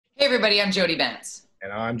everybody, I'm Jody Vance.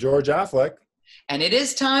 And I'm George Affleck. And it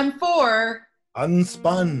is time for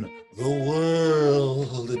UnSpun, the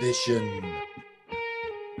World Edition.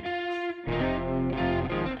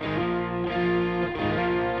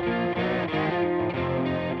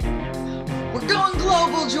 We're going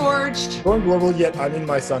global, George. Going global, yet I'm in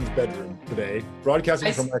my son's bedroom today,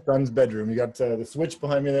 broadcasting from my son's bedroom. You got the Switch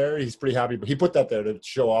behind me there. He's pretty happy, but he put that there to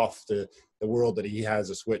show off to the world that he has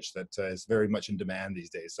a Switch that is very much in demand these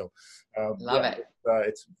days. So, Love it.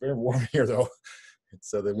 It's very warm here, though. It's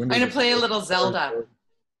the windows. I'm gonna play a little Zelda.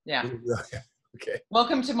 Yeah. Okay.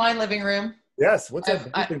 Welcome to my living room. Yes. What's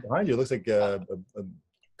that thing behind you? It looks like a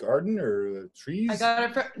garden or trees. I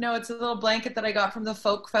got it. No, it's a little blanket that I got from the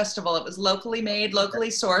folk festival. It was locally made, locally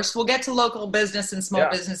sourced. We'll get to local business and small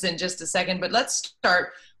business in just a second, but let's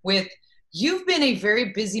start with, you've been a very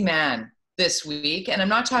busy man this week, and I'm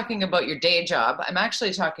not talking about your day job. I'm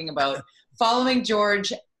actually talking about following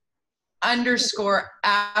George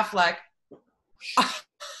 _Affleck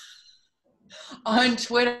on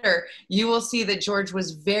Twitter. You will see that George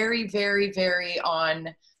was very, very, very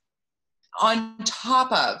on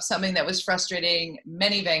top of something that was frustrating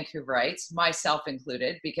many Vancouverites, myself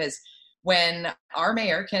included, because when our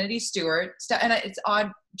mayor, Kennedy Stewart, and it's odd,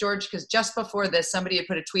 George, because just before this, somebody had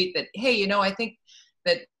put a tweet that, hey, you know, I think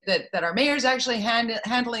that our mayor's actually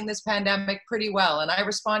handling this pandemic pretty well. And I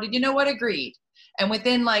responded, you know what, agreed. And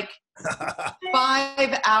within like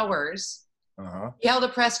 5 hours, he held a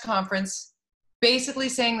press conference basically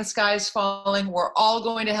saying the sky's falling, we're all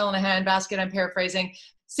going to hell in a handbasket, I'm paraphrasing,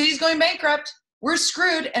 city's going bankrupt, we're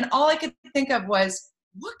screwed. And all I could think of was,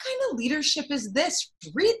 what kind of leadership is this?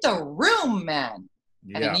 Read the room, man.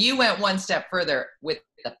 Yeah. And then you went one step further with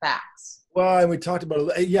the facts. Well, and we talked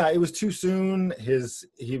about it. Yeah, it was too soon.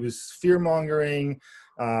 He was fear-mongering.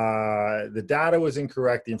 The data was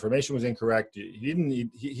incorrect. The information was incorrect.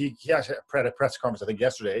 He actually had a press conference, I think,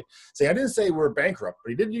 yesterday, saying, I didn't say we're bankrupt,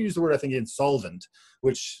 but he did use the word, I think, insolvent,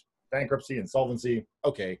 which bankruptcy, insolvency,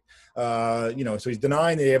 okay. So he's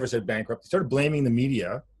denying that he ever said bankrupt. He started blaming the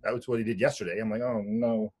media. That was what he did yesterday. I'm like, oh,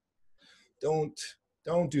 no, don't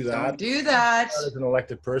do that. Don't do that. As an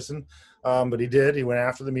elected person. But he did. He went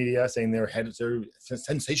after the media, saying they're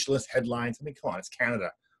sensationalist headlines. I mean, come on, it's Canada.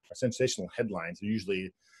 Our sensational headlines are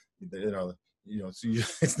usually,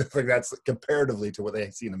 it's not like that's comparatively to what they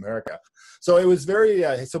see in America. So it was very,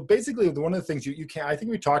 so basically one of the things you can't, I think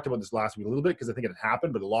we talked about this last week a little bit because I think it had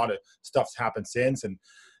happened, but a lot of stuff's happened since. And,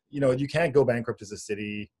 you can't go bankrupt as a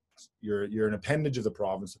city. You're an appendage of the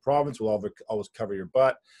province. The province will always cover your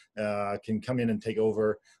butt, can come in and take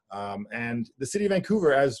over. And the city of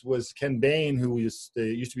Vancouver, as was Ken Bain, who used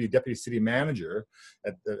to be a deputy city manager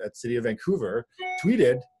at City of Vancouver,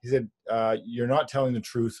 tweeted, he said, you're not telling the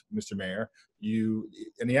truth, Mr. Mayor.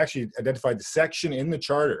 And he actually identified the section in the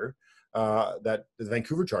charter, that the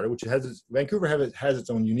Vancouver charter, which Vancouver has its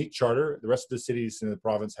own unique charter. The rest of the cities in the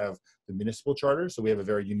province have the municipal charter. So we have a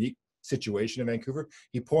very unique situation in Vancouver.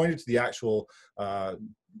 He pointed to the actual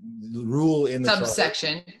rule in the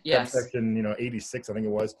subsection, subsection 86, I think it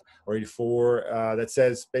was, or 84, that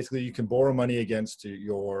says basically you can borrow money against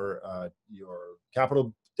your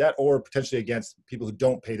capital debt or potentially against people who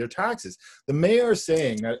don't pay their taxes. The mayor is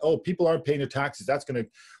saying that, oh, people aren't paying their taxes, that's going to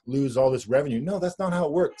lose all this revenue. No, that's not how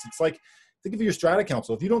it works. It's like, think of your strata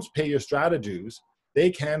council. If you don't pay your strata dues, they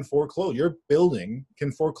can foreclose. Your building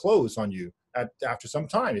can foreclose on you after some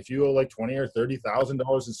time. If you owe like $20,000 or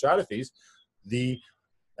 $30,000 in strata fees,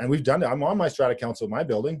 and we've done it. I'm on my strata council in my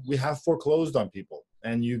building. We have foreclosed on people,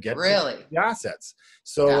 and you get the assets.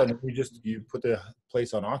 So and you put the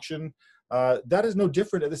place on auction. That is no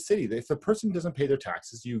different at the city. If the person doesn't pay their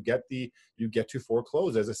taxes, you get to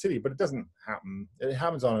foreclose as a city. But it doesn't happen. It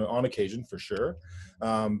happens on occasion for sure.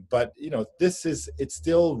 But it's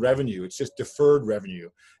still revenue. It's just deferred revenue.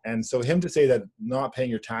 And so him to say that not paying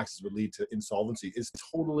your taxes would lead to insolvency is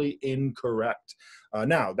totally incorrect.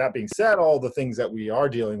 Now, that being said, all the things that we are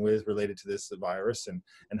dealing with related to this virus and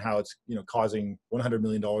how it's causing $100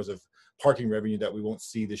 million of parking revenue that we won't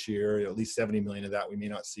see this year, at least 70 million of that we may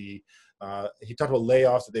not see. He talked about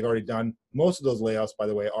layoffs that they've already done. Most of those layoffs, by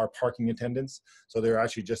the way, are parking attendants. So they're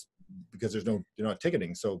actually just because they're not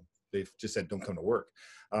ticketing. So they've just said, don't come to work.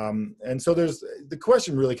 And so the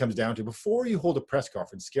question really comes down to, before you hold a press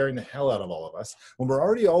conference, scaring the hell out of all of us, when we're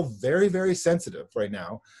already all very, very sensitive right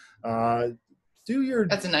now,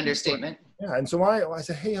 that's an understatement. Yeah. And so I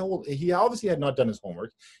said, hey, he obviously had not done his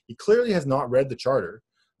homework. He clearly has not read the charter,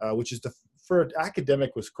 which is for an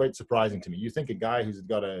academic was quite surprising to me. You think a guy who's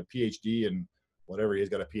got a PhD in whatever he's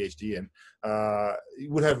got a PhD in,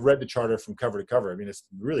 would have read the charter from cover to cover. I mean, it's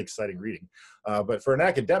really exciting reading. But for an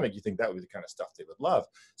academic, you think that would be the kind of stuff they would love.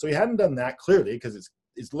 So he hadn't done that clearly, because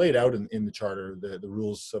it's laid out in the charter, the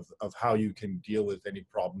rules of how you can deal with any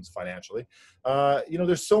problems financially.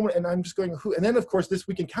 There's so many, and I'm just going, who? And then, of course, this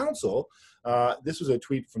week in council, this was a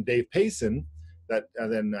tweet from Dave Payson that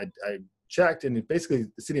then I checked, and basically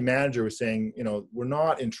the city manager was saying, we're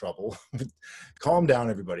not in trouble. Calm down,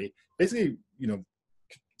 everybody. Basically,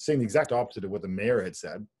 saying the exact opposite of what the mayor had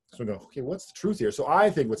said. So we go, okay, what's the truth here? So I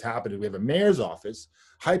think what's happened is we have a mayor's office,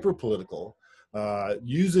 hyper political,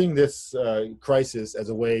 using this crisis as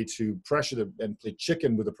a way to pressure and play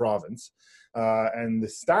chicken with the province. And the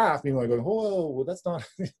staff, meanwhile, going, oh, well, that's not,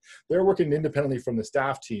 they're working independently from the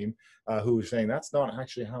staff team, who was saying that's not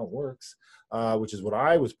actually how it works, which is what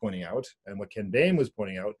I was pointing out and what Ken Dame was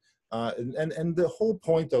pointing out. And the whole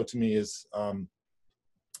point, though, to me is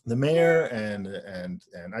the mayor and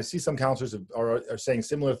I see some councillors are saying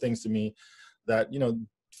similar things to me, that,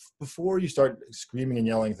 before you start screaming and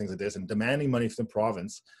yelling things like this and demanding money from the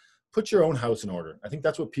province, put your own house in order. I think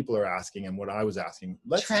that's what people are asking, and what I was asking.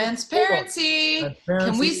 Transparency.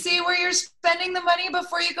 Can we see where you're spending the money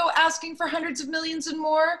before you go asking for hundreds of millions and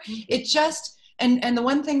more? It just, and the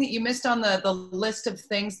one thing that you missed on the list of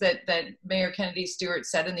things that Mayor Kennedy Stewart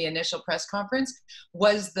said in the initial press conference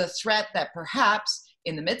was the threat that perhaps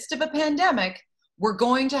in the midst of a pandemic, we're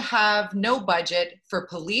going to have no budget for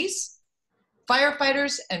police,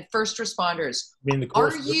 firefighters, and first responders.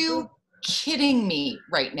 Are you kidding me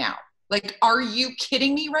right now? Like, are you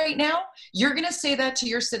kidding me right now? You're going to say that to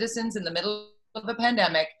your citizens in the middle of a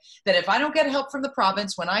pandemic, that if I don't get help from the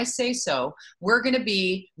province when I say so, we're going to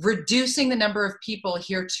be reducing the number of people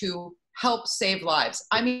here to help save lives.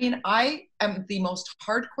 I mean, I am the most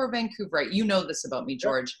hardcore Vancouverite. You know this about me,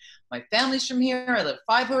 George. My family's from here. I live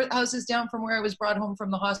 5 houses down from where I was brought home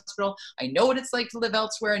from the hospital. I know what it's like to live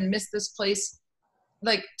elsewhere and miss this place,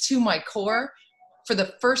 like, to my core. For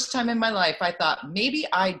the first time in my life, I thought, maybe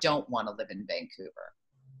I don't want to live in Vancouver.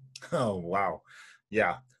 Oh, wow.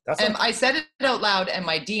 Yeah. I said it out loud, and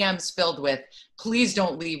my DMs filled with, please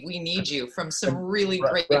don't leave. We need you, from some really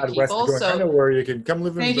great people. So I know where you can come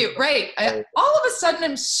live in. Thank you. Right. All of a sudden,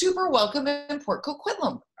 I'm super welcome in Port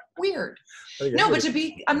Coquitlam. Weird. No, but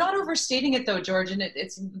I'm not overstating it though, George. And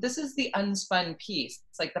this is the unspun piece.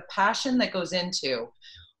 It's like the passion that goes into,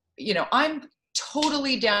 I'm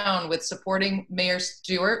totally down with supporting Mayor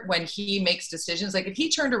Stewart when he makes decisions. Like, if he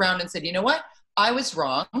turned around and said, you know what, I was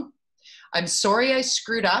wrong. I'm sorry I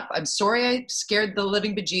screwed up. I'm sorry I scared the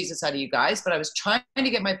living bejesus out of you guys, but I was trying to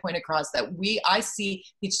get my point across that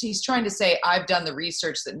he's trying to say, I've done the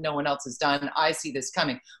research that no one else has done. I see this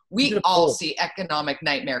coming. We all see economic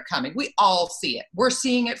nightmare coming. We all see it. We're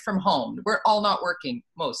seeing it from home. We're all not working.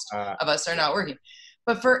 Most of us are not working.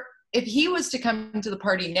 But if he was to come to the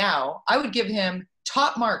party now, I would give him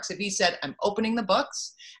top marks if he said, I'm opening the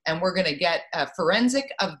books and we're going to get a forensic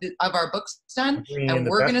of our books done, and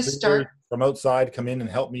we're going to start from outside, come in and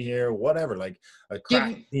help me here, whatever, like a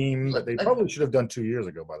crack team that they probably should have done 2 years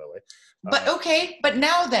ago, by the way. But okay, but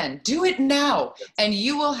now then, do it now and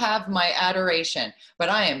you will have my adoration. But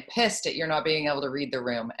I am pissed at you're not being able to read the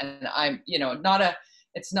room. And I'm,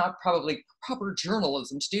 it's not probably proper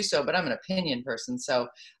journalism to do so, but I'm an opinion person. So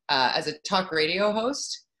as a talk radio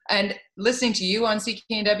host, and listening to you on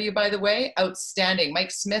CKNW, by the way, outstanding.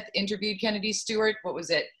 Mike Smith interviewed Kennedy Stewart, what was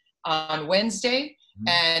it, on Wednesday? Mm-hmm.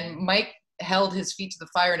 And Mike held his feet to the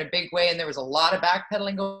fire in a big way, and there was a lot of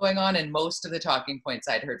backpedaling going on, and most of the talking points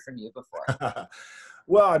I'd heard from you before.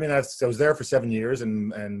 Well, I mean, I was there for 7 years,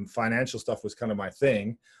 and financial stuff was kind of my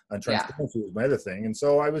thing, and transparency was my other thing, and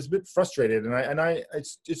so I was a bit frustrated, and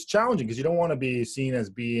it's challenging because you don't want to be seen as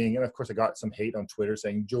being, and of course I got some hate on Twitter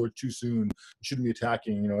saying, George, too soon, you shouldn't be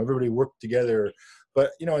attacking, everybody work together.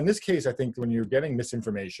 But, in this case, I think when you're getting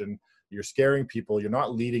misinformation, you're scaring people, you're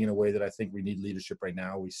not leading in a way that I think we need leadership right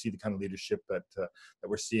now. We see the kind of leadership that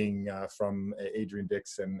we're seeing from Adrian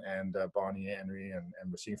Dix and Bonnie Henry, and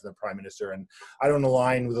we're seeing from the Prime Minister. And I don't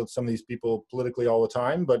align with some of these people politically all the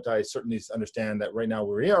time, but I certainly understand that right now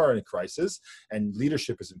we are in a crisis, and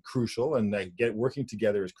leadership is crucial, and working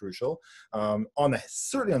together is crucial,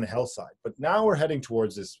 certainly on the health side. But now we're heading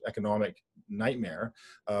towards this economic nightmare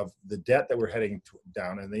of the debt that we're heading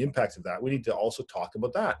down and the impacts of that. We need to also talk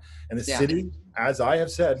about that. And the city, as I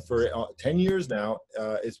have said for 10 years now,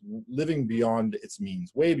 is living beyond its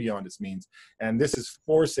means, way beyond its means. And this is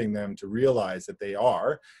forcing them to realize that they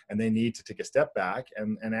are, and they need to take a step back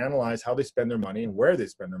and analyze how they spend their money and where they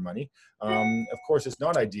spend their money. Of course, it's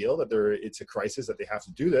not ideal that it's a crisis that they have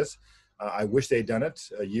to do this. I wish they had done it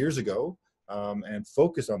years ago. And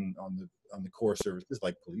focus on on the core services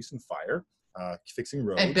like police and fire, fixing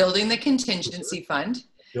roads, and building the contingency fund.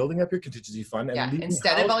 Building up your contingency fund, and Yeah, leaving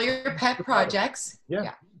instead of all your pet projects.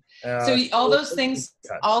 Yeah. So all those things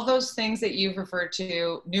that you've referred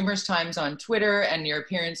to numerous times on Twitter and your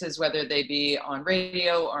appearances, whether they be on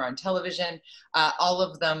radio or on television, all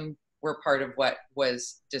of them were part of what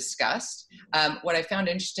was discussed. What I found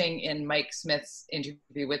interesting in Mike Smith's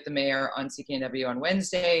interview with the mayor on CKNW on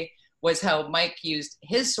Wednesday was how Mike used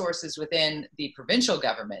his sources within the provincial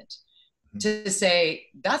government to say,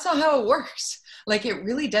 that's not how it works. Like, it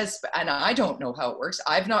really does. And I don't know how it works.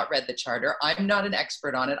 I've not read the charter. I'm not an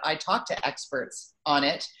expert on it. I talk to experts on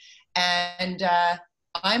it. And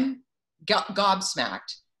I'm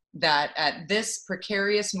gobsmacked that at this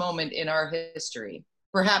precarious moment in our history,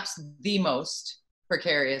 perhaps the most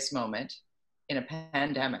precarious moment in a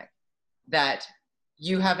pandemic, that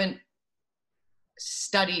you haven't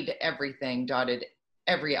studied everything, dotted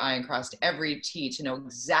every I and crossed every T to know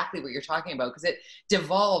exactly what you're talking about, because it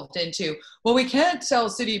devolved into, well, we can't sell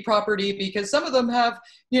city property because some of them have,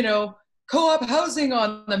 co-op housing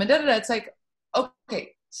on them, and It's like,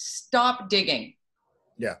 okay, stop digging.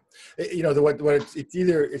 Yeah.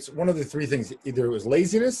 It's one of the three things. Either it was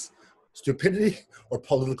laziness, stupidity, or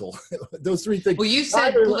political. Those three things. Well, you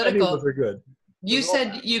said political. Are good. You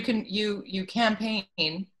said you campaign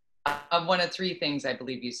on one of three things, I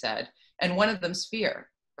believe you said. And one of them's fear,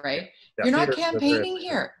 right? Yeah, you're not campaigning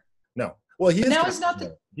here. No. Well, he is. Now it's not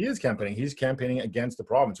he is campaigning. He's campaigning against the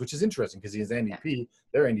province, which is interesting because he's NDP. Yeah.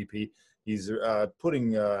 Their NDP. He's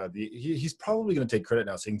putting he's probably going to take credit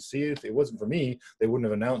now, saying, see, if it wasn't for me, they wouldn't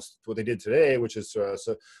have announced what they did today, which is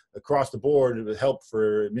so across the board help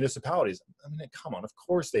for municipalities. I mean, come on, of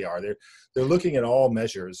course they are. They're looking at all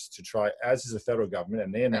measures to try, as is the federal government,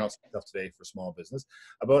 and they announced stuff today for small business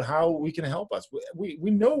about how we can help us. We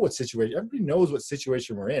know what situation, everybody knows what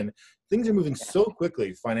situation we're in. Things are moving so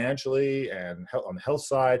quickly financially and on the health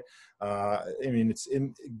side. I mean,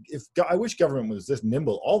 I wish government was this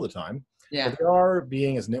nimble all the time. Yeah. But they are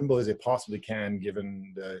being as nimble as they possibly can,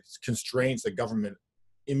 given the constraints that government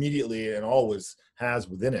immediately and always has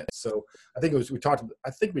within it. So I think we talked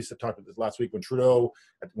about this last week when Trudeau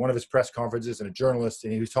at one of his press conferences, and a journalist,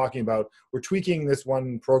 and he was talking about, we're tweaking this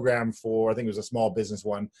one program for, I think it was a small business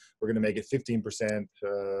one. We're going to make it 15%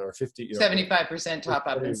 or 75% top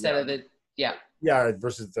up instead of the. Yeah,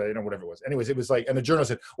 versus whatever it was. Anyways, it was like, and the journalist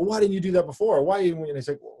said, well, why didn't you do that before? Why didn't we? And he's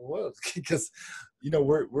like, well, because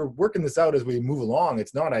we're working this out as we move along.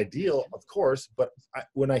 It's not ideal, of course, but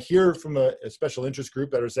when I hear from a special interest group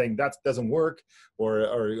that are saying that doesn't work, or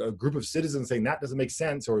a group of citizens saying that doesn't make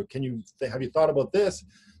sense, or have you thought about this?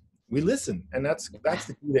 We listen, and that's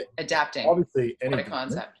the key to adapting. Obviously, what a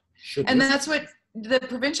concept. And that's what the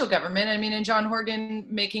provincial government. I mean, and John Horgan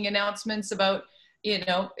making announcements about.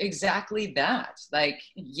 Exactly that. Like,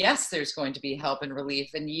 yes, there's going to be help and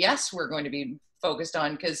relief. And yes, we're going to be focused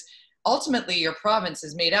on, because ultimately your province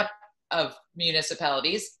is made up of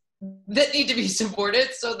municipalities that need to be supported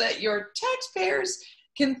so that your taxpayers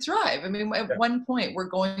can thrive. I mean, at one point, we're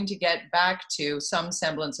going to get back to some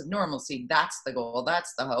semblance of normalcy. That's the goal.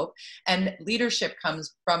 That's the hope. And leadership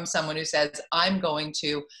comes from someone who says, I'm going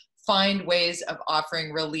to find ways of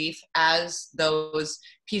offering relief as those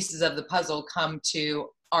pieces of the puzzle come to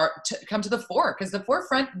the fore. Because the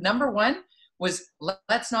forefront, number one, was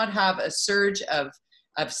let's not have a surge of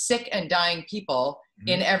sick and dying people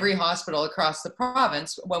in every hospital across the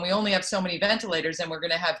province when we only have so many ventilators, and we're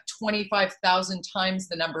going to have 25,000 times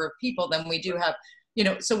the number of people than we do have.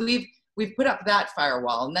 So we've put up that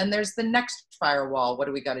firewall, and then there's the next firewall. What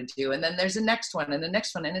do we got to do? And then there's the next one and the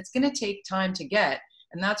next one, and it's going to take time to get.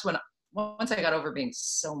 And that's when, once I got over being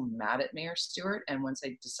so mad at Mayor Stewart, and once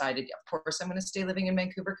I decided, of course, I'm going to stay living in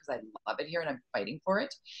Vancouver because I love it here and I'm fighting for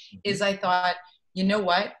it, is I thought, you know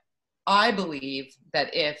what? I believe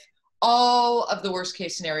that if all of the worst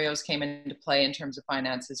case scenarios came into play in terms of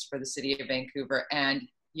finances for the city of Vancouver, and,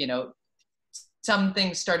 some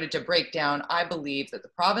things started to break down, I believe that the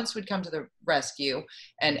province would come to the rescue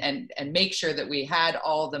and make sure that we had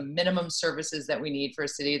all the minimum services that we need for a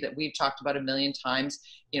city that we've talked about a million times,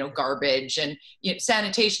 garbage and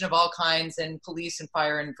sanitation of all kinds, and police and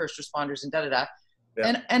fire and first responders and da-da-da.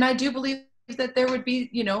 Yeah. And I do believe that there would be,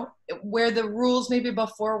 where the rules maybe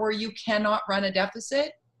before where you cannot run a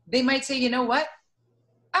deficit, they might say, you know what,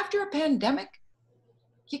 after a pandemic,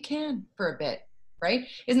 you can for a bit. Right?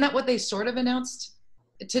 Isn't that what they sort of announced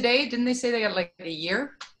today? Didn't they say they got like a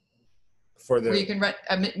year where you can run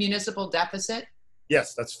a municipal deficit?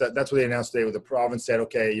 Yes, that's what they announced today. Where the province said,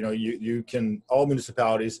 okay, you can, all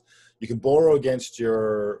municipalities, You can borrow against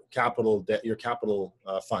your capital debt, your capital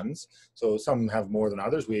funds. So some have more than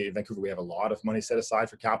others. Vancouver, we have a lot of money set aside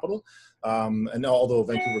for capital. And although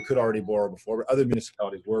Vancouver could already borrow before, but other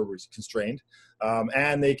municipalities were constrained.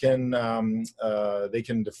 And they can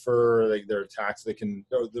defer their tax. They're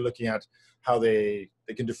looking at how they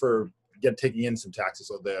can defer taking in some taxes,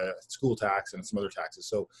 so the school tax and some other taxes.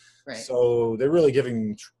 So, so they're really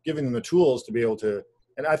giving them the tools to be able to.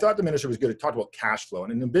 And I thought the minister was good. He talked about cash flow,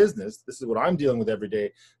 and in the business, this is what I'm dealing with every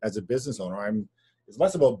day as a business owner. It's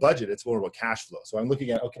less about budget; it's more about cash flow. So I'm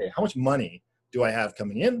looking at, okay, how much money do I have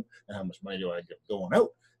coming in, and how much money do I get going out,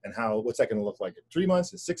 and what's that going to look like in 3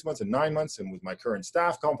 months, and 6 months, and 9 months, and with my current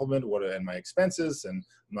staff complement, and my expenses, and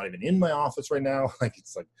I'm not even in my office right now.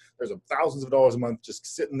 It's like there's thousands of dollars a month just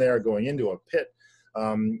sitting there going into a pit.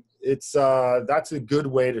 That's a good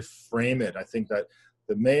way to frame it. I think that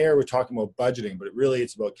the mayor, we're talking about budgeting, but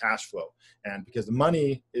it's about cash flow. And because the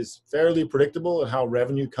money is fairly predictable and how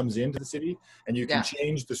revenue comes into the city, and you can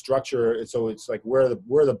change the structure. So it's like where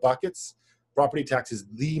the buckets. Property tax is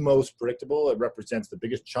the most predictable. It represents the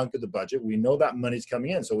biggest chunk of the budget. We know that money's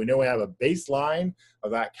coming in. So we know we have a baseline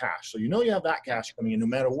of that cash. So you have that cash coming in no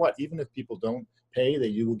matter what. Even if people don't pay, that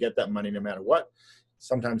you will get that money no matter what.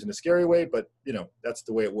 Sometimes in a scary way, but that's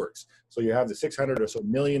the way it works. So you have the 600 or so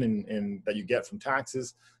million in that you get from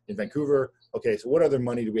taxes in Vancouver. Okay, so what other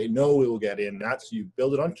money do we know we will get in? That's, you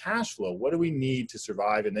build it on cash flow. What do we need to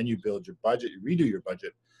survive? And then you build your budget, you redo your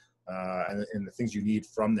budget, and the things you need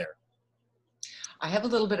from there. I have a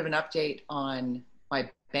little bit of an update on my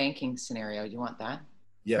banking scenario. You want that?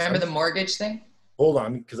 Yes. Remember the mortgage thing? Hold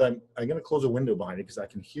on, because I'm going to close a window behind it because I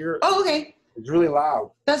can hear. Oh, okay. It's really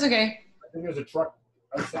loud. That's okay. I think there's a truck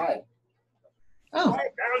outside. Oh.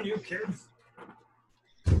 Quiet down, you kids.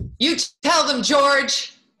 You tell them,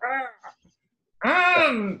 George.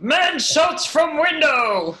 Man shouts from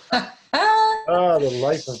window. The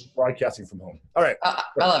life of broadcasting from home. All right. I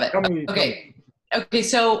love it. Okay,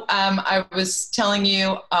 so I was telling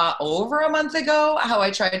you over a month ago how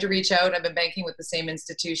I tried to reach out. I've been banking with the same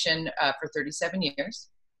institution for 37 years,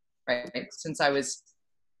 right? Since I was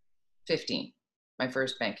 15, my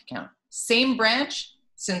first bank account. Same branch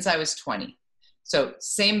since I was 20. So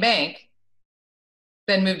same bank,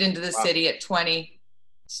 then moved into the city at 20,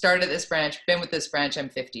 started this branch, been with this branch, I'm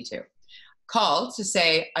 52. Called to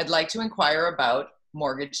say, I'd like to inquire about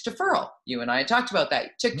mortgage deferral. You and I talked about that.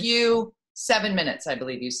 It took you 7 minutes, I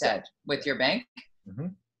believe you said, with your bank. Mm-hmm.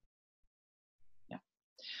 Yeah.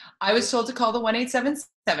 I was told to call the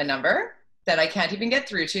 1877 number that I can't even get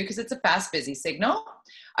through to because it's a fast, busy signal.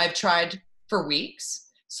 I've tried for weeks.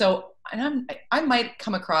 So, and I might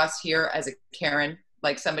come across here as a Karen,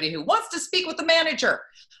 like somebody who wants to speak with the manager.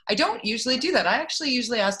 I don't usually do that. I actually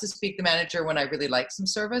usually ask to speak to the manager when I really like some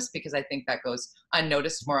service because I think that goes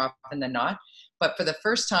unnoticed more often than not. But for the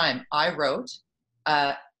first time, I wrote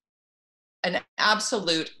an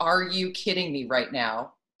absolute, are you kidding me right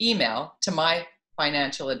now, email to my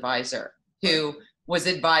financial advisor who was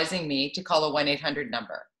advising me to call a 1-800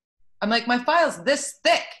 number. I'm like, my file's this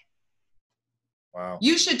thick. Wow.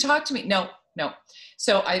 You should talk to me. No.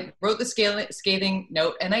 So I wrote the scathing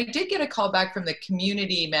note, and I did get a call back from the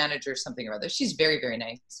community manager, something or other. She's very, very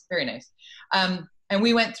nice, very nice. And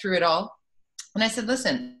we went through it all. And I said,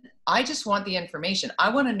 listen, I just want the information. I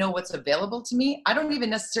want to know what's available to me. I don't even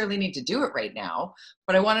necessarily need to do it right now,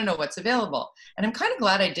 but I want to know what's available. And I'm kind of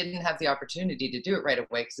glad I didn't have the opportunity to do it right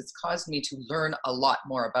away because it's caused me to learn a lot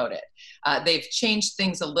more about it. They've changed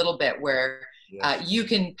things a little bit where you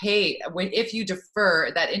can pay, if you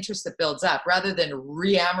defer that interest that builds up, rather than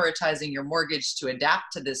re-amortizing your mortgage to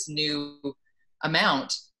adapt to this new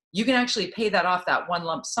amount, you can actually pay that off, that one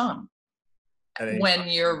lump sum, when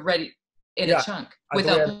you're ready. In a chunk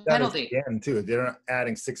without penalty. Again, too, they're not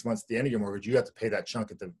adding 6 months at the end of your mortgage. You have to pay that chunk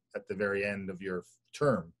at the very end of your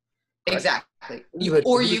term. Correct? Exactly. I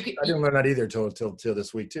didn't learn that either till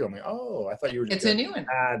this week too. I'm like, oh, I thought you were just a new one.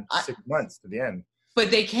 Add 6 months to the end.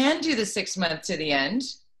 But they can do the 6 months to the end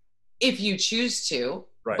if you choose to.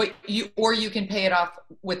 Right. But you can pay it off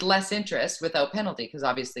with less interest without penalty because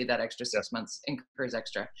obviously that extra 6 months incurs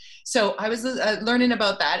extra. So I was learning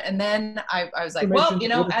about that, and then I was like, well,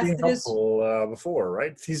 as it is before,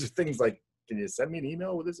 right? These are things like, can you send me an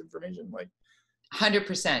email with this information? Like,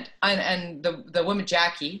 100%. And the woman,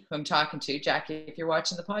 Jackie, who I'm talking to, Jackie, if you're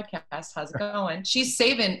watching the podcast, how's it going? She's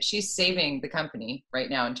saving the company right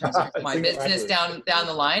now in terms of my business down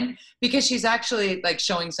the line, because she's actually like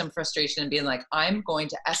showing some frustration and being like, I'm going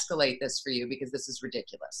to escalate this for you because this is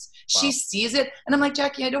ridiculous. Wow. She sees it. And I'm like,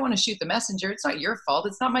 Jackie, I don't want to shoot the messenger. It's not your fault.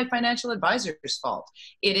 It's not my financial advisor's fault.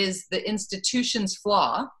 It is the institution's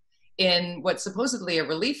flaw in what's supposedly a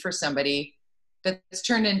relief for somebody that's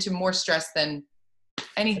turned into more stress than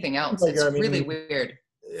anything else. It's really weird.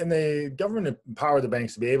 And the government empowered the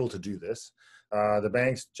banks to be able to do this. The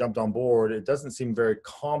banks jumped on board. It doesn't seem very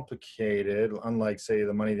complicated, unlike, say,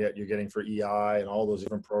 the money that you're getting for EI and all those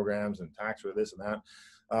different programs and tax for this and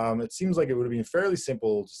that. It seems like it would have been fairly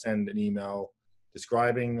simple to send an email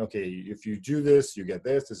describing, okay, if you do this, you get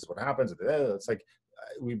this. This is what happens. It's like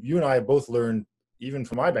you and I both learned, even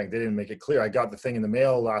from my bank, they didn't make it clear. I got the thing in the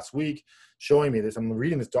mail last week showing me this. I'm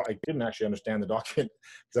reading this I didn't actually understand the document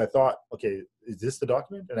because I thought, okay, is this the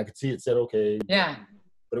document? And I could see it said, okay. Yeah.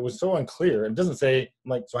 But it was so unclear. It doesn't say,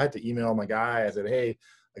 so I had to email my guy. I said, hey,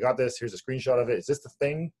 I got this. Here's a screenshot of it. Is this the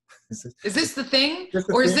thing? Is this the thing?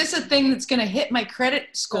 Or is this a thing that's going to hit my credit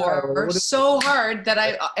score so hard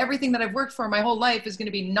that everything that I've worked for my whole life is going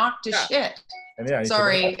to be knocked to shit? And yeah,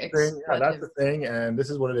 sorry. That's the thing. And this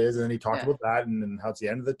is what it is. And then he talked about that and how it's the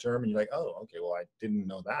end of the term. And you're like, oh, okay, well, I didn't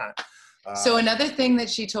know that. So another thing that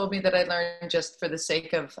she told me that I learned, just for the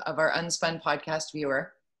sake of our UnSpun podcast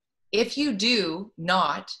viewer, if you do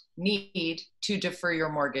not need to defer your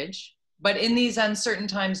mortgage, but in these uncertain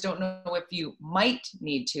times don't know if you might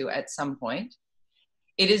need to at some point,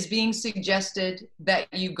 it is being suggested that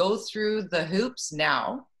you go through the hoops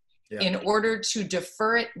now in order to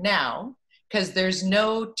defer it now, because there's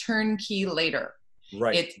no turnkey later.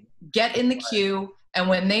 Right. Get in the queue, and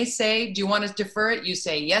when they say, do you want to defer it? You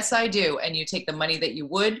say, yes, I do. And you take the money that you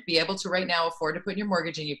would be able to right now afford to put in your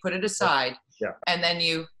mortgage and you put it aside, and then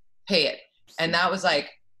you pay it. And that was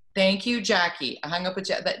like, thank you, Jackie. I hung up with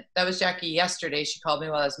that was Jackie yesterday. She called me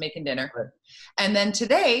while I was making dinner. Right. And then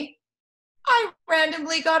today, I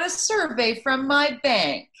randomly got a survey from my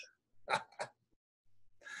bank.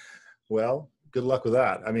 Well, good luck with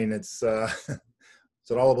that. I mean, it's all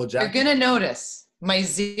about Jackie. They're going to notice my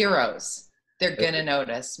zeros. They're going to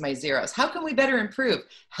notice my zeros. How can we better improve?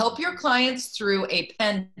 Help your clients through a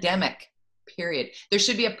pandemic. Period. There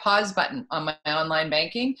should be a pause button on my online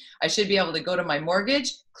banking. I should be able to go to my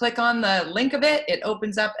mortgage, click on the link of it, it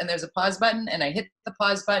opens up and there's a pause button, and I hit the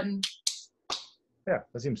pause button. Yeah,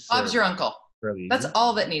 that seems Bob's your uncle. Really That's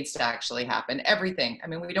all that needs to actually happen. Everything. I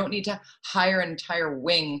mean, we don't need to hire an entire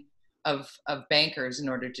wing of bankers in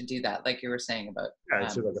order to do that, like you were saying about. Yeah,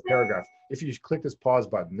 it's like a paragraph. If you click this pause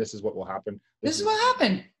button, this is what will happen. This is what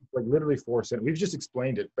happened. Like literally 4 cents. We've just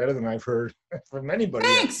explained it better than I've heard from anybody.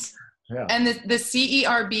 Thanks. Yeah. And the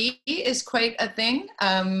CERB is quite a thing.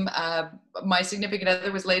 My significant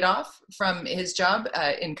other was laid off from his job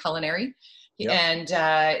in culinary. And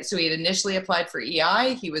so he had initially applied for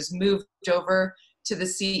EI. He was moved over to the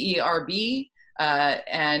CERB.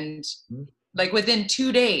 And like within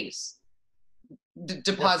 2 days, the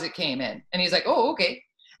deposit came in. And he's like, oh, okay.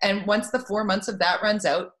 And once the 4 months of that runs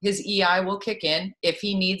out, his EI will kick in if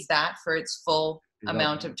he needs that for its full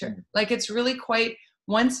amount of term. Like, it's really quite,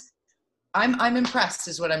 once I'm impressed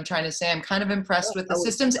is what I'm trying to say. I'm kind of impressed with the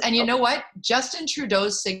systems. And you know what? Justin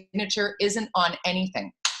Trudeau's signature isn't on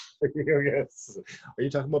anything. Yes. Are you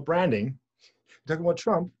talking about branding? You're talking about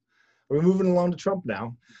Trump? Are we moving along to Trump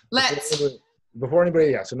now? Let's. Before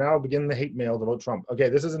anybody, so now begin the hate mail about Trump. Okay,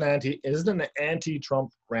 this is an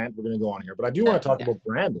anti-Trump rant we're going to go on here, but I do want to talk about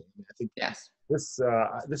branding. I think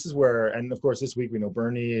this is where, and of course this week we know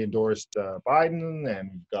Bernie endorsed Biden,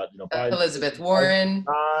 and we've got Biden, Elizabeth Warren.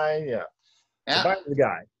 So Biden's the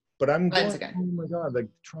guy. But I'm going, oh my God, like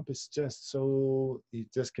Trump is just he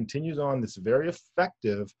just continues on this very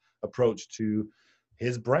effective approach to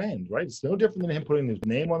his brand, right? It's no different than him putting his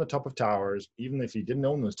name on the top of towers, even if he didn't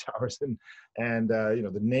own those towers. And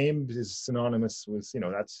the name is synonymous with,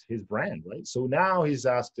 that's his brand, right? So now he's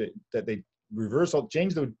asked that they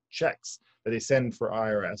change the checks that they send for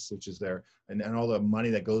IRS, which is there, and all the money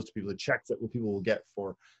that goes to people, the checks that people will get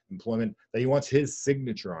for employment, that he wants his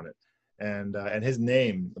signature on it. And his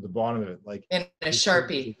name at the bottom of it, like in a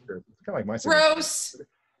Sharpie. It's kind of like my signature. Gross.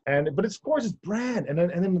 But it's, of course, it's brand. And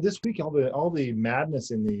then this week, all the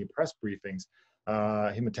madness in the press briefings,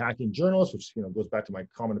 him attacking journalists, which goes back to my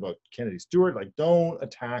comment about Kennedy Stewart. Like, don't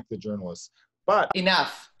attack the journalists. But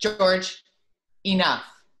enough, George. Enough.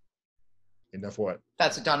 Enough what?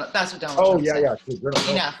 That's what Donald. Oh Trump said.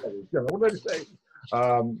 Yeah. Enough. What did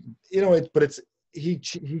I say?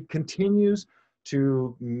 He continues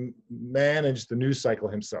to manage the news cycle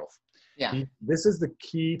himself. Yeah. This is the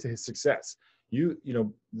key to his success.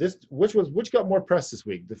 This which got more press this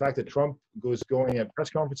week? The fact that Trump was going at press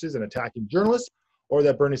conferences and attacking journalists, or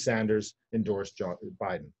that Bernie Sanders endorsed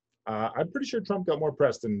Biden? I'm pretty sure Trump got more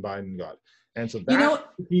press than Biden got. And so that's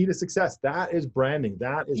the key to success. That is branding.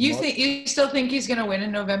 That is. You still think he's going to win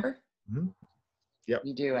in November? Mm-hmm. Yep.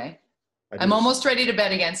 You do, eh? I'm almost ready to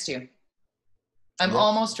bet against you. I'm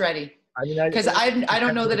almost ready. I mean, because I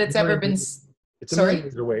don't know that it's ever been. It's a million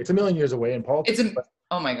years away. It's a million years away in politics.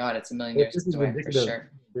 Oh my God, it's a million years this is away indicative for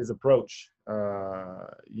sure. of his approach.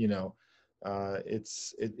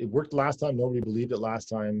 It worked last time. Nobody believed it last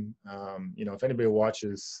time. If anybody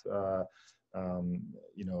watches,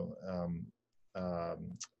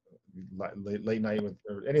 late night with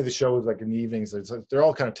or any of the shows like in the evenings, they're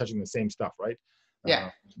all kind of touching the same stuff, right? Yeah.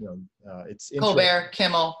 It's Colbert,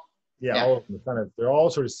 Kimmel. Yeah, all of them they're all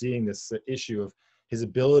sort of seeing this issue of his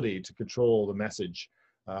ability to control the message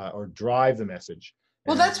or drive the message.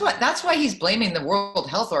 Well, that's why he's blaming the World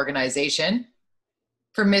Health Organization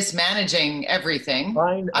for mismanaging everything.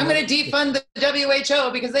 I'm going to defund the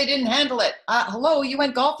WHO because they didn't handle it. Hello, you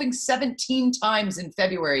went golfing 17 times in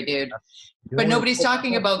February, dude. But nobody's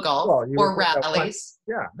talking about golf or rallies.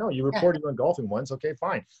 Yeah, no, you reported you went golfing once. Okay,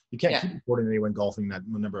 fine. You can't keep reporting that you went golfing that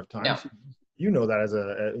number of times. No. You know that as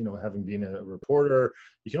having been a reporter,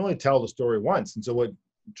 you can only tell the story once. And so what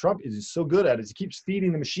Trump is so good at is he keeps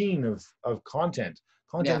feeding the machine of content.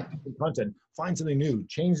 Find something new,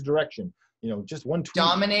 change direction. Just one tweet.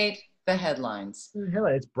 Dominate the headlines.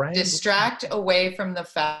 It's brand. Distract away from the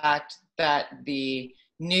fact that the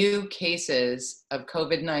new cases of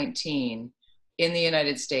COVID-19 in the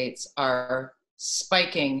United States are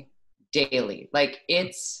spiking daily. Like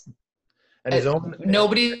it's, and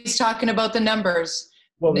nobody's talking about the numbers.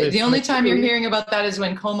 Well, the only time you're hearing about that is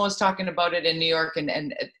when Cuomo's talking about it in New York,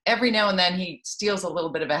 and every now and then he steals a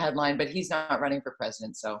little bit of a headline, but he's not running for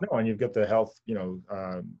president. So no, and you've got the health,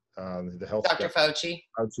 the health Dr. Fauci,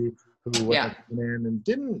 who went in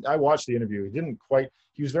and I watched the interview.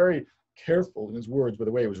 He was very careful in his words, but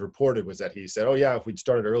the way it was reported was that he said, "Oh yeah, if we'd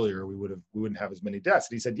started earlier, we wouldn't have as many deaths."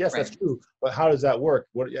 And he said, "Yes, that's true, but how does that work?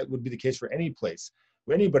 What would be the case for any place?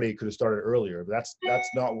 Anybody could have started earlier, but that's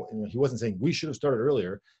not what he wasn't saying we should have started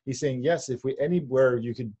earlier. He's saying, yes, if we anywhere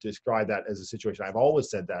you could describe that as a situation. I've always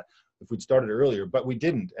said that if we'd started earlier, but we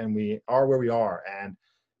didn't, and we are where we are.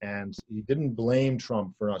 And he didn't blame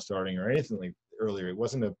Trump for not starting or anything like earlier. It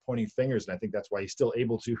wasn't a pointing fingers, and I think that's why he's still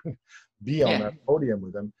able to be on that podium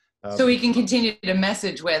with him. So he can continue to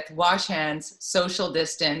message with wash hands, social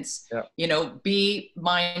distance, be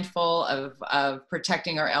mindful of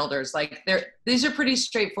protecting our elders. Like these are pretty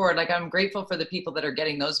straightforward. Like I'm grateful for the people that are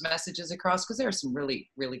getting those messages across because there are some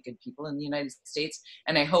really, really good people in the United States.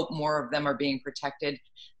 And I hope more of them are being protected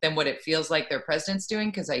than what it feels like their president's doing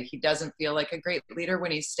because he doesn't feel like a great leader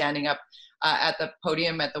when he's standing up at the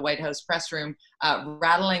podium at the White House press room,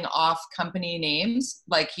 rattling off company names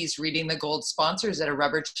like he's reading the gold sponsors at a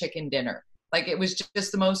rubber chicken dinner. Like it was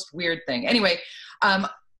just the most weird thing. Anyway,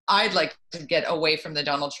 I'd like to get away from the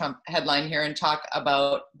Donald Trump headline here and talk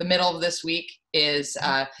about the middle of this week is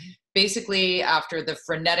basically after the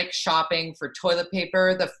frenetic shopping for toilet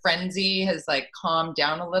paper, the frenzy has calmed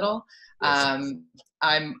down a little.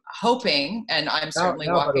 I'm hoping, and I'm certainly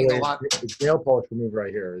walking the walk. The nail polish remover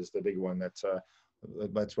right here is the big one. That's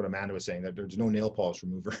what Amanda was saying, that there's no nail polish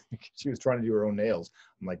remover. She was trying to do her own nails.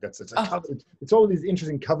 I'm like, coveted. It's all these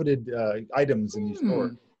interesting coveted items in these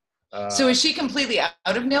stores. So is she completely out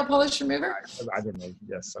of nail polish remover? I don't know.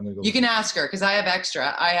 Yes, I'm gonna go. You can ask her because I have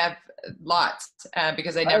extra. I have lots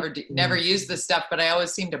because I never use this stuff, but I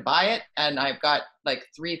always seem to buy it, and I've got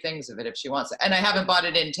 3 things of it if she wants it, and I haven't bought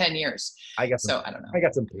it in 10 years. I don't know. I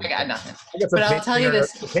got some paint. I got nothing. But I'll tell you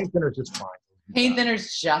this: the paint thinner is just fine. Paint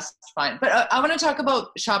thinner's just fine. But I want to talk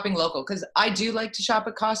about shopping local because I do like to shop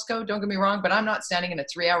at Costco. Don't get me wrong, but I'm not standing in a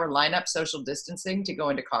 3-hour lineup, social distancing, to go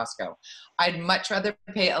into Costco. I'd much rather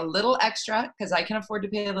pay a little extra because I can afford to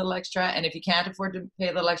pay a little extra. And if you can't afford to pay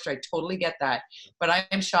a little extra, I totally get that. But I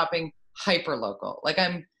am shopping hyper local.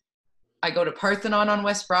 I go to Parthenon on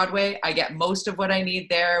West Broadway. I get most of what I need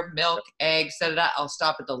there: milk, eggs, I'll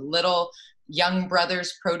stop at the little Young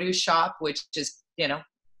Brothers produce shop, which is,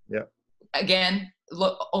 again,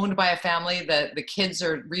 owned by a family. The kids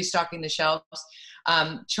are restocking the shelves,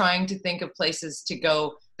 trying to think of places to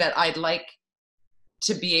go that I'd like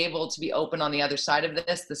to be able to be open on the other side of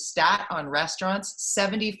this. The stat on restaurants,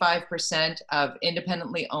 75% of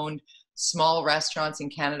independently owned small restaurants in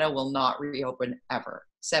Canada will not reopen ever.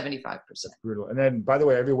 75%. That's brutal. And then, by the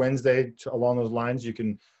way, every Wednesday along those lines,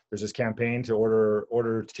 there's this campaign to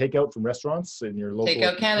order takeout from restaurants in your local.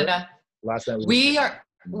 Takeout Canada. Last night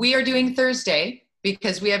we are doing Thursday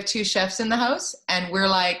because we have 2 chefs in the house, and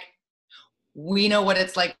we know what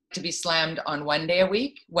it's like to be slammed on one day a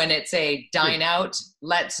week when it's a dine out,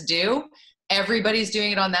 let's do. Everybody's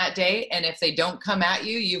doing it on that day, and if they don't come at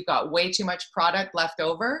you, you've got way too much product left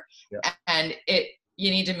over, and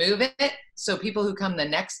you need to move it. So people who come the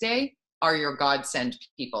next day are your godsend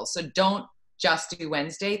people. So don't just do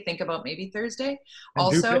Wednesday. Think about maybe Thursday. And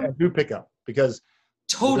Also, do pick up, because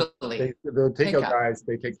totally. the Pick takeout up. guys,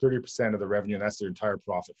 they take 30% of the revenue, and that's their entire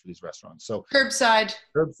profit for these restaurants. So Curbside.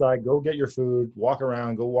 go get your food, walk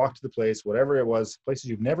around, go walk to the place, whatever it was, places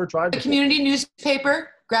you've never tried A before. community newspaper.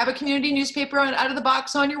 Grab a community newspaper out of the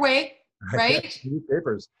box on your way, right?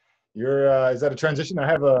 Newspapers. Is that a transition? I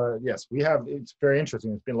have yes, we have. It's very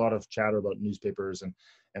interesting. There's been a lot of chatter about newspapers, and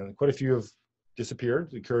quite a few have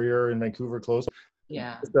disappeared. The Courier in Vancouver closed.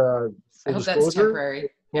 Yeah. Just, I hope that's temporary.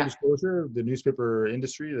 Full disclosure, the newspaper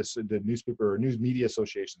industry, the newspaper news media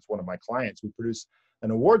association is one of my clients. We produce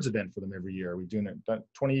an awards event for them every year. We've been doing it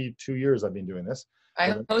 22 years. I've been doing this.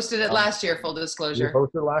 I hosted it last year, full disclosure. We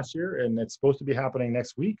hosted it last year, and it's supposed to be happening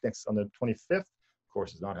next week, on the 25th. Of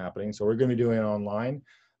course, it's not happening. So we're going to be doing it online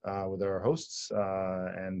with our hosts.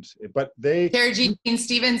 Sarah Jean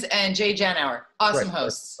Stevens and Jay Janauer, awesome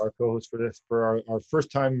hosts. Our co-hosts for our first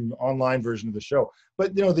time online version of the show.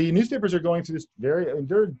 But the newspapers are going through this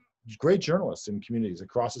they're great journalists in communities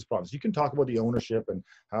across this province. You can talk about the ownership and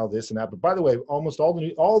how this and that. But by the way, almost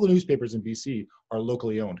all the newspapers in BC are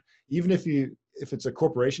locally owned. Even if it's a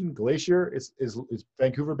corporation, Glacier is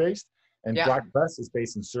Vancouver based, and Black Press is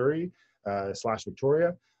based in Surrey /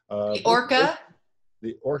 Victoria. The Orca.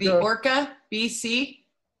 The Orca. The Orca, BC.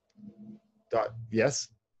 Yes.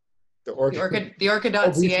 The Orca. The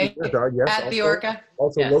Orca.ca. Yes, at the Orca.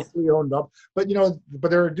 Also locally owned up. But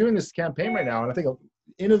they're doing this campaign right now, and I think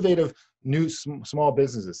innovative new small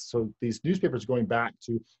businesses. So these newspapers are going back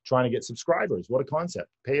to trying to get subscribers. What a concept.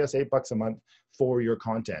 Pay us $8 a month for your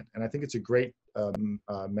content. And I think it's a great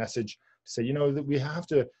message to say, that we have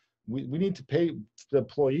to, we need to pay the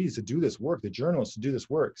employees to do this work, the journalists to do this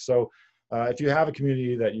work. So if you have a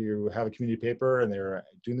community that you have a community paper and they're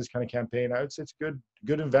doing this kind of campaign, I would say it's good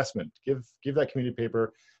investment. Give that community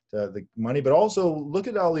paper the money, but also look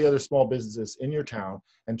at all the other small businesses in your town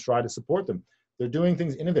and try to support them. They're doing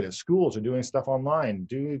things innovative. Schools are doing stuff online.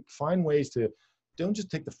 Find ways to, don't just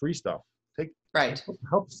take the free stuff.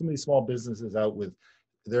 Help some of these small businesses out with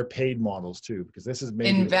their paid models too, because this is maybe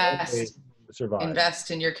invest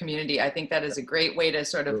in your community. I think that is a great way to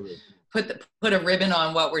sort of put a ribbon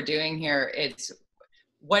on what we're doing here. It's,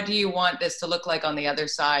 what do you want this to look like on the other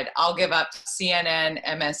side? I'll give up CNN,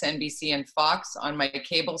 MSNBC, and Fox on my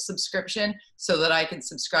cable subscription so that I can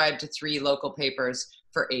subscribe to 3 local papers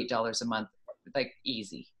for $8 a month. Like,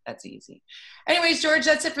 easy. That's easy. Anyways, George,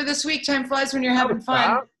 that's it for this week. Time flies when you're having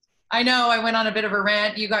fun. I know I went on a bit of a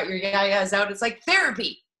rant. You got your yayas out. It's like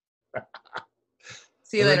therapy.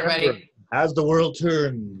 See you later, buddy. As the world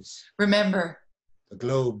turns. Remember. The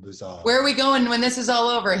globe is on. Where are we going when this is all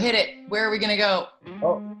over? Hit it. Where are we going to go?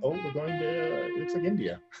 Oh, we're going to, it looks like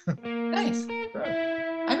India. Nice.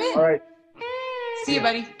 Right. I'm in. All right. See you,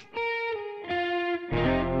 buddy.